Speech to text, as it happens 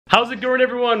How's it going,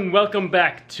 everyone? Welcome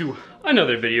back to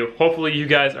another video. Hopefully you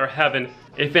guys are having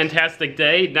a fantastic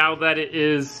day now that it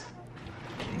is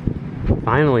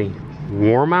finally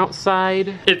warm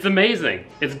outside. It's amazing.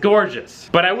 It's gorgeous.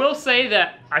 But I will say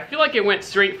that I feel like it went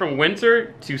straight from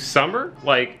winter to summer.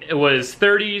 Like it was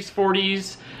 30s,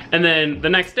 40s, and then the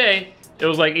next day it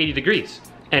was like 80 degrees.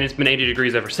 And it's been 80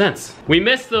 degrees ever since. We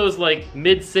miss those like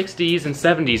mid 60s and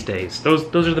 70s days.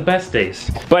 Those are the best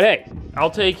days. But hey,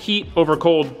 I'll take heat over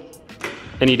cold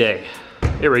any day.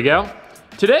 Here we go.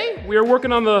 Today, we are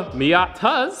working on the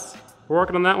Miatas. We're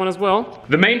working on that one as well.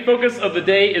 The main focus of the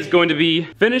day is going to be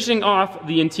finishing off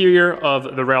the interior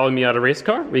of the Rally Miata race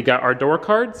car. We got our door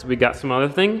cards, we got some other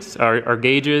things, our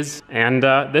gauges, and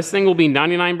this thing will be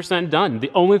 99% done. The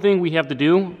only thing we have to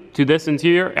do to this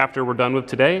interior after we're done with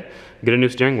today, get a new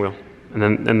steering wheel. And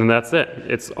then that's it.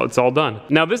 It's all done.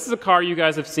 Now this is a car you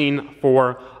guys have seen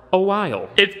for a while.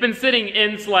 It's been sitting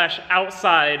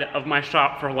in/outside of my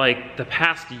shop for like the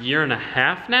past year and a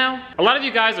half now. A lot of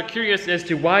you guys are curious as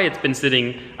to why it's been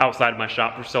sitting outside my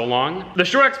shop for so long. The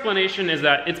short explanation is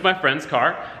that it's my friend's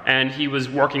car and he was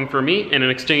working for me, and in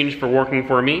exchange for working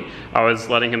for me, I was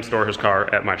letting him store his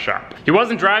car at my shop. He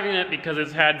wasn't driving it because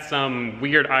it's had some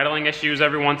weird idling issues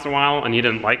every once in a while, and he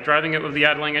didn't like driving it with the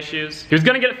idling issues. He was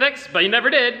gonna get it fixed, but he never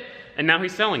did, and now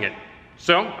he's selling it.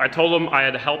 So I told him I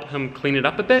had to help him clean it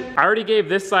up a bit. I already gave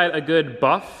this side a good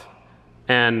buff,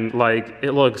 and like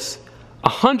it looks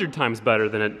 100 times better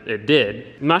than it did.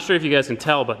 I'm not sure if you guys can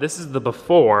tell, but this is the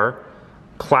before,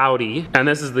 cloudy, and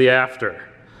this is the after.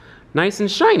 Nice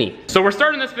and shiny. So we're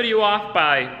starting this video off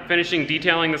by finishing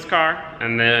detailing this car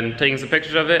and then taking some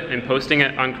pictures of it and posting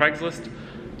it on Craigslist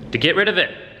to get rid of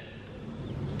it.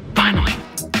 Finally.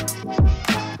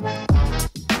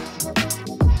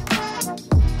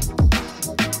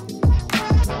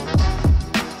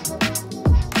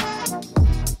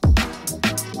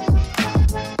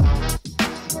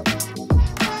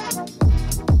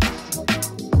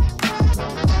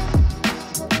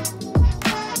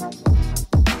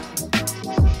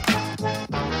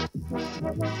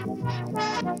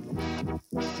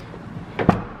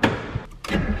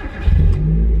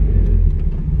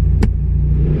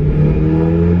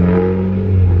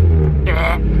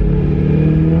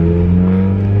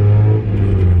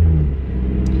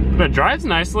 It drives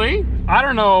nicely. I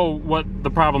don't know what the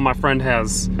problem my friend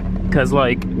has, because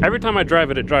like every time I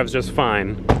drive it, it drives just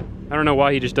fine. I don't know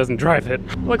why he just doesn't drive it.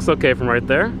 Looks okay from right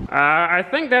there. I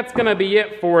think that's gonna be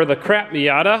it for the crap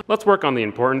Miata. Let's work on the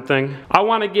important thing. I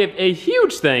wanna give a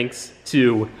huge thanks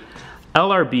to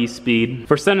LRB Speed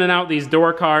for sending out these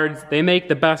door cards. They make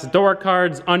the best door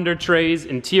cards, under trays,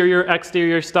 interior,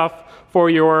 exterior stuff for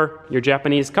your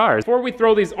Japanese cars. Before we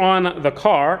throw these on the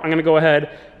car, I'm gonna go ahead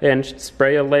and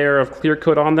spray a layer of clear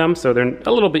coat on them so they're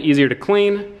a little bit easier to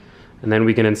clean, and then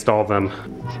we can install them. Look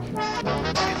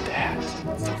at that,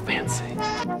 it's so fancy.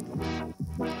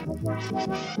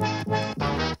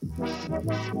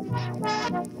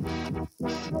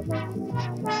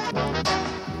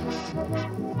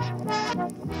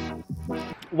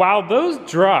 While those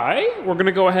dry, we're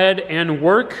gonna go ahead and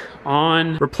work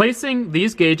on replacing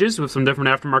these gauges with some different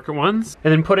aftermarket ones,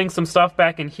 and then putting some stuff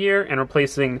back in here and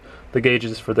replacing the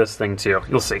gauges for this thing too.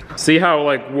 You'll see. See how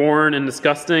like worn and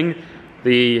disgusting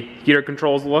the heater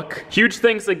controls look? Huge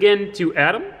thanks again to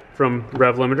Adam from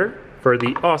Rev Limiter for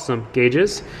the awesome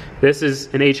gauges. This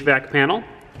is an HVAC panel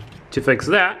to fix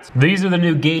that. These are the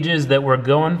new gauges that we're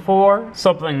going for.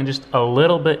 Something just a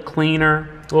little bit cleaner,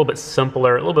 a little bit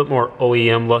simpler, a little bit more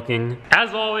OEM looking.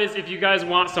 As always, if you guys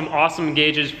want some awesome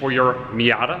gauges for your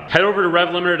Miata, head over to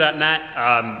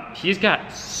revlimiter.net. He's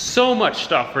got so much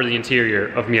stuff for the interior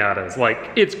of Miatas.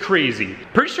 Like, it's crazy.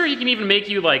 Pretty sure he can even make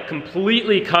you like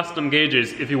completely custom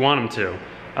gauges if you want him to.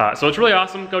 So it's really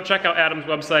awesome. Go check out Adam's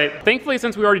website. Thankfully,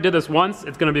 since we already did this once,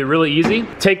 it's gonna be really easy.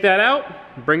 Take that out,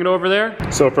 bring it over there.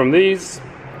 So from these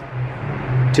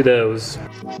to those.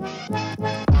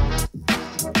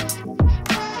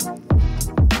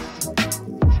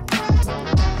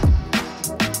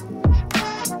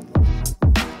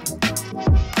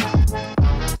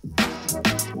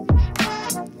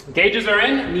 Gauges are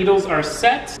in, needles are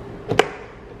set.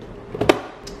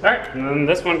 All right, and then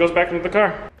this one goes back into the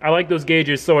car. I like those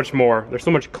gauges so much more. They're so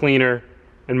much cleaner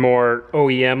and more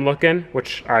OEM looking,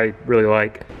 which I really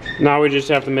like. Now we just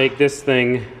have to make this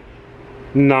thing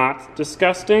not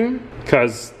disgusting,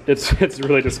 because it's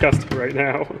really disgusting right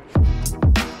now.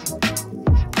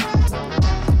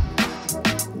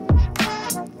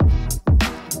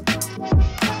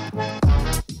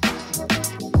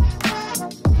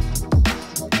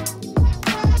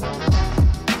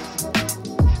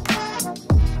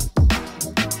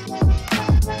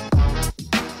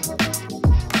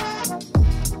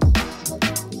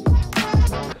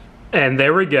 And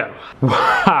there we go.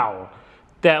 Wow,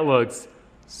 that looks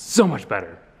so much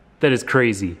better. That is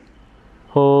crazy.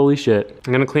 Holy shit.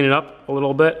 I'm gonna clean it up a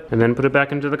little bit and then put it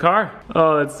back into the car.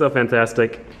 Oh, that's so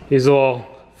fantastic. These little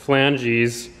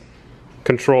flanges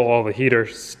control all the heater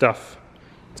stuff.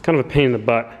 It's kind of a pain in the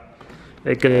butt.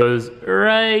 It goes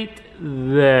right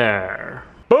there.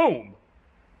 Boom!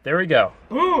 There we go.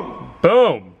 Boom!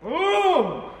 Boom!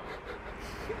 Boom!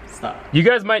 Stop. You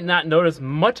guys might not notice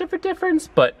much of a difference,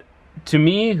 but to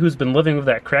me, who's been living with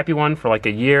that crappy one for like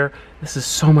a year, this is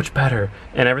so much better.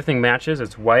 And everything matches.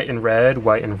 It's white and red,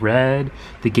 white and red.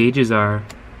 The gauges are,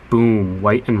 boom,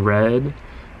 white and red.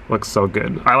 Looks so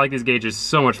good. I like these gauges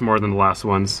so much more than the last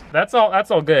ones. That's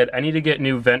all good. I need to get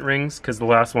new vent rings because the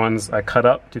last ones I cut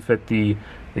up to fit the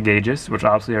gauges, which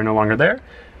obviously are no longer there.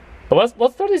 But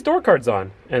let's throw these door cards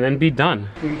on and then be done.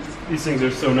 These things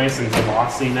are so nice and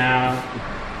glossy now.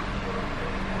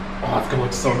 Oh, it's gonna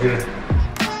look so good.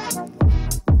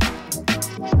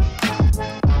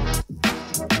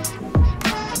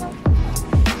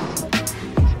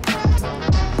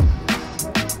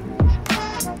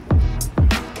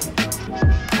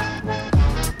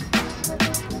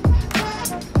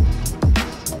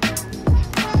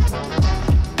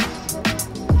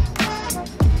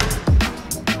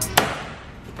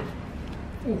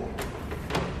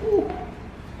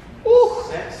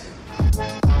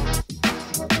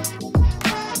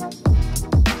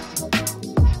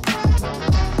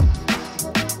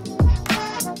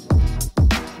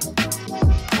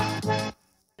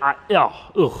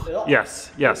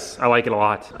 Yes, I like it a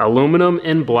lot. Aluminum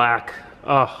in black.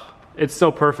 Oh, it's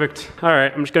so perfect. All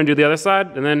right, I'm just gonna do the other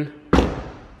side and then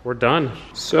we're done.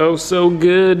 So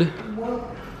good.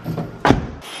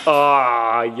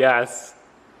 Ah, yes.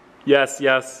 Yes,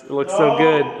 it looks so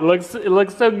good. It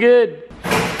looks so good.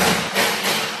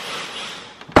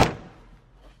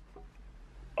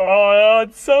 Oh,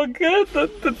 it's so good.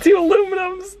 The two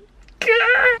aluminums.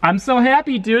 I'm so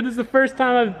happy, dude. This is the first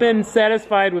time I've been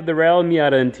satisfied with the Rally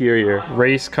Miata interior.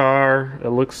 Race car, it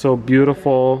looks so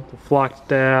beautiful. The flocked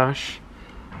dash.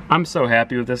 I'm so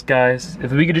happy with this, guys.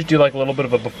 If we could just do like a little bit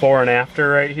of a before and after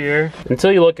right here.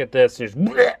 Until you look at this, you just,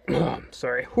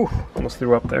 sorry, whew, almost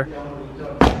threw up there.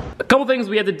 A couple things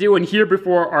we had to do in here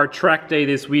before our track day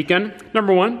this weekend.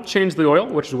 Number one, change the oil,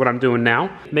 which is what I'm doing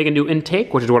now. Make a new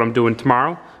intake, which is what I'm doing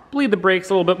tomorrow. Bleed the brakes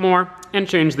a little bit more, and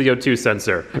change the O2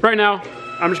 sensor. Right now,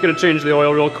 I'm just gonna change the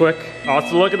oil real quick.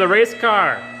 Also look at the race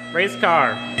car.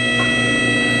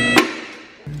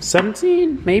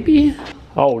 17, maybe?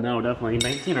 Oh no, definitely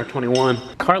 19 or 21.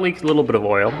 Car leaks a little bit of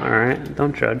oil, all right,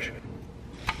 don't judge.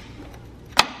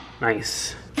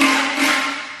 Nice.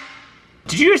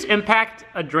 Did you just impact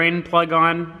a drain plug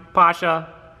on,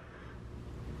 Pasha?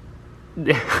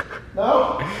 No.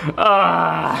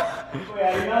 Wait,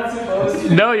 are you not supposed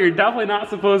to? No, you're definitely not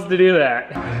supposed to do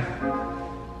that.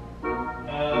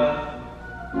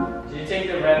 Did you take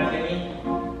the red thingy?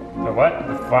 The what?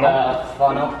 The funnel?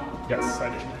 Funnel. Yes, I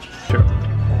did. Sure.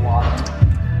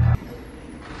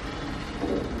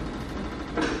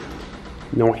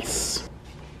 Nice.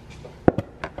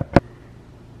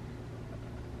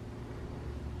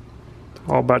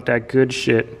 All about that good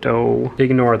shit, though.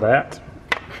 Ignore that.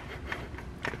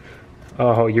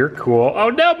 Oh, you're cool. Oh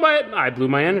no, I blew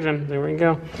my engine. There we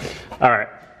go. All right,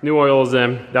 new oil is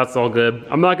in. That's all good.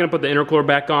 I'm not gonna put the intercooler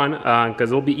back on because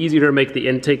it'll be easier to make the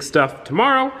intake stuff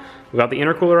tomorrow. We got the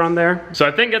intercooler on there. So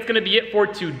I think that's gonna be it for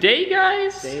today,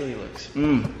 guys. Daily looks.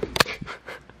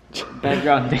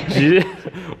 Background damage.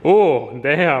 Oh,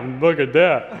 damn, look at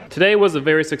that. Today was a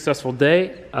very successful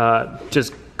day.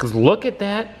 Just cause look at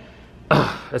that.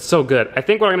 That's so good. I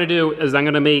think what I'm gonna do is I'm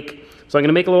gonna make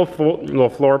a little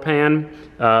floor pan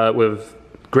with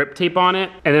grip tape on it,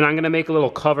 and then I'm gonna make a little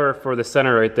cover for the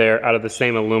center right there out of the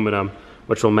same aluminum,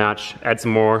 which will match, add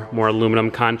some more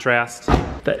aluminum contrast.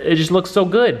 It just looks so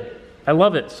good. I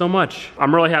love it so much.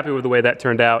 I'm really happy with the way that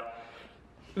turned out.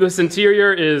 This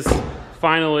interior is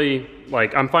finally,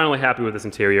 I'm finally happy with this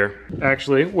interior.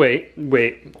 Actually, wait.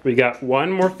 We got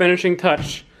one more finishing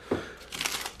touch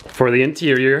for the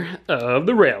interior of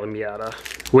the Rally Miata.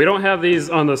 We don't have these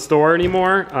on the store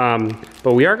anymore,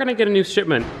 but we are gonna get a new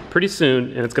shipment pretty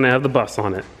soon, and it's gonna have the bus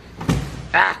on it.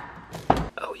 Ah!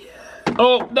 Oh yeah.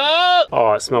 Oh no!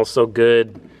 Oh, it smells so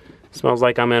good. It smells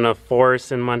like I'm in a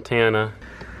forest in Montana.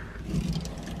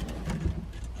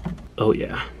 Oh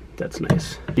yeah, that's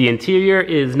nice. The interior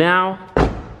is now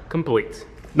complete.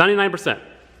 99%.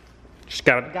 Just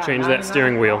gotta change that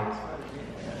steering wheel.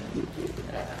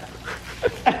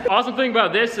 Awesome thing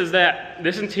about this is that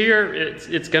this interior,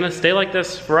 it's gonna stay like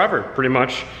this forever, pretty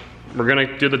much. We're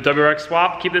gonna do the WRX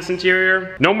swap, keep this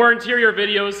interior. No more interior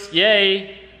videos,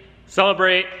 yay.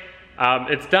 celebrate.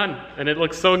 It's done, and it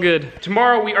looks so good.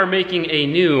 Tomorrow we are making a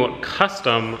new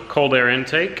custom cold air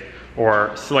intake,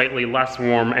 or slightly less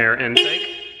warm air intake.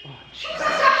 Oh, Jesus.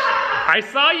 I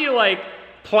saw you like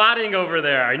plotting over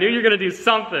there. I knew you were gonna do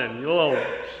something, you little...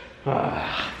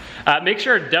 make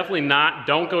sure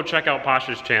don't go check out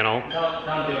Pasha's channel. No,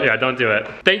 don't do it. Yeah, don't do it.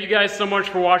 Thank you guys so much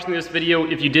for watching this video.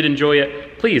 If you did enjoy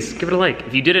it, please give it a like.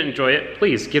 If you didn't enjoy it,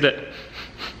 please give it...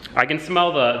 I can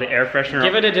smell the air freshener.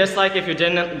 Give it a dislike if you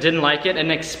didn't like it,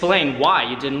 and explain why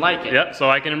you didn't like it. Yep, so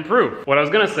I can improve. What I was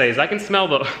gonna say is I can smell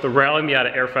the Rally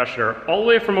Miata air freshener all the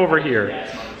way from over here.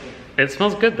 Yeah, It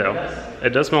smells good though. It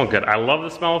does smell good. I love the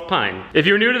smell of pine. If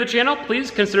you're new to the channel,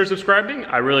 please consider subscribing.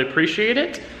 I really appreciate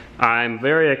it. I'm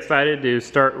very excited to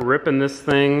start ripping this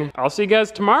thing. I'll see you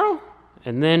guys tomorrow,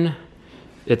 and then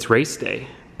it's race day.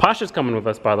 Pasha's coming with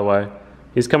us, by the way.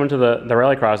 He's coming to the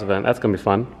Rallycross event. That's gonna be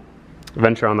fun.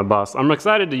 Adventure on the bus. I'm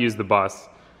excited to use the bus.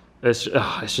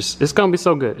 It's gonna be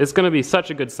so good. It's gonna be such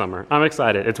a good summer. I'm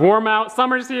excited. It's warm out,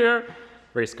 summer's here.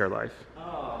 Race car life.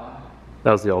 Oh.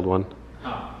 That was the old one.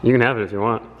 Oh. You can have it if you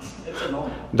want. It's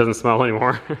annoying. It doesn't smell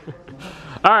anymore.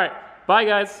 All right, bye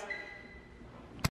guys.